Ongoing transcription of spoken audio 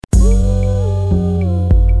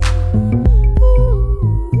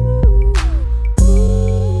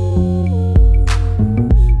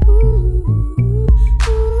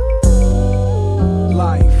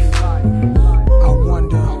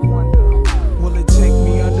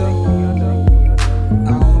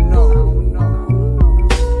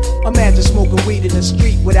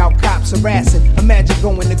harassing. Imagine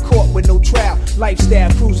going to court with no trial.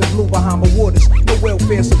 Lifestyle cruising blue Bahama waters. No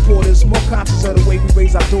welfare supporters. More conscious of the way we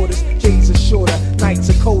raise our daughters. Days are shorter, nights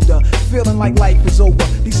are colder. Feeling like life is over.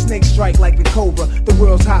 These snakes strike like a cobra. The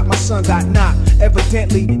world's hot, my son got knocked.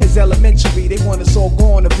 Evidently, it's elementary. They want us all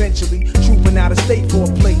gone eventually. Trooping out of state for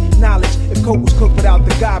a plate. Knowledge, if coke was cooked without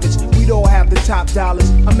the garbage, we'd all have the top dollars.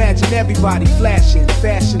 Imagine everybody flashing.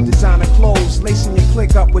 Fashion, designer clothes. Lacing your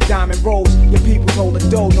click up with diamond rolls. Your people's holding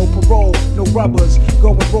dough, no parole, no rubbers.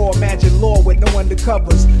 Going raw, imagine law with no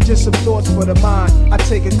undercovers. Just some thoughts for the mind. I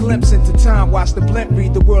take a glimpse into time, watch the blimp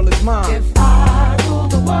read, the world is mine. If I rule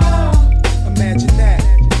the world, imagine that.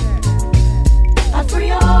 I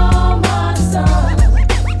free all my sons. I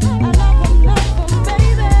love them,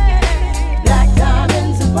 baby. Black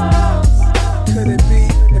diamonds and pearls. Could it be,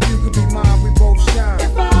 if you could be mine, we both shine.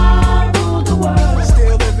 If I rule the world,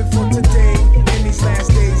 still living for today, in these last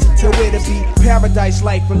days. Nowhere to be, paradise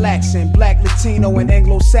life relaxing. Black, Latino, and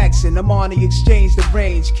Anglo-Saxon. I'm on the exchange, the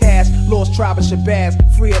range. Cash, lost tribe of Shabazz.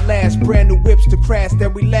 Free at last, brand new whips to crash.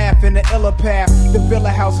 Then we laugh in the illa path. The villa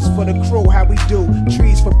houses for the crew, how we do.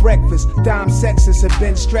 Trees for breakfast, dime sexes have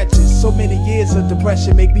been stretches. So many years of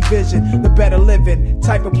depression make me vision the better living.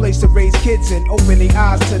 Type of place to raise kids in. Open their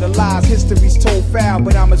eyes to the lies. History's told foul,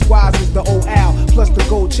 but I'm as wise as the old owl. Plus the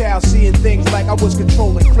gold child, seeing things like I was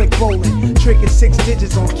controlling. Click rolling, tricking 6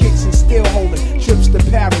 digits on kicks and still holding. Trips to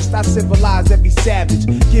Paris, I civilize every savage.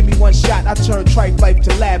 Give me one shot, I turn tripe life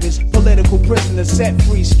to lavish. Political prisoner set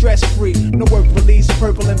free, stress free. No work release,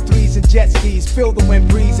 purple M3s and jet skis. Feel the wind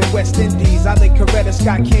breeze in West Indies. I think Coretta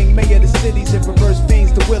Scott King, mayor of the cities, and reverse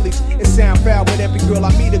fiends to Willies. It sound foul, but every girl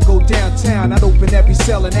I meet to go downtown. I'd open every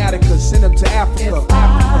cell in Attica, send them to Africa. if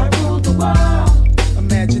I rule the world,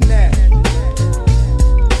 imagine that.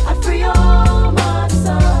 I free all my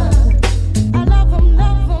sons. I love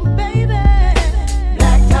them, baby.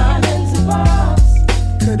 Black diamonds and pearls.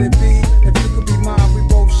 Could it be, if you could be mine, we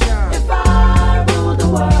both shine. If I rule the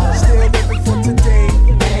world, Still living for today,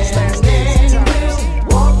 in these last days and times.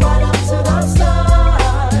 we'll walk right up to the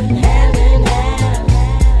sun, hand in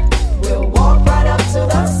hand. We'll walk right up to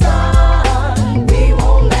the sun. We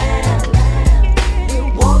won't land.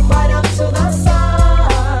 We'll walk right up to the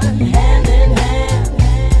sun, hand in hand.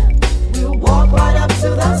 We'll walk right up to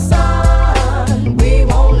the sun. We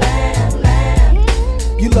won't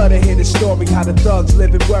land. You love to hear the story, how the thugs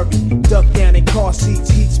live and worry. Duck down in car seats,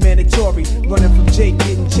 heat's mandatory. Running from Jake,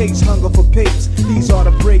 getting chased, hunger for papes. These are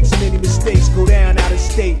the breaks, many mistakes go down out of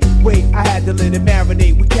state. Wait, I had to let it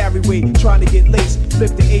marinate. We carry weight, trying to get laced.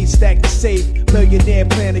 Flip the 8 stack to save. Millionaire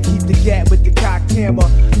plan to keep the gap with the cock hammer.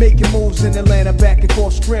 Making moves in Atlanta, back and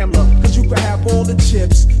forth scrambler. Cause you can have all the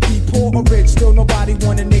chips, be poor or rich, still nobody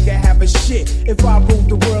want a nigga have a shit. If I ruled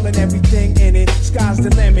the world and everything in it, sky's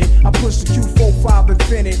the limit. I push the Q45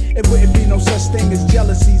 infinite. It wouldn't be no such thing as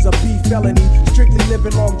jealousies or beef felony. Strictly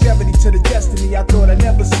living longevity to the destiny I thought I'd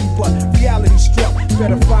never see, but reality struck.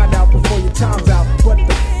 Better find out before your time's out.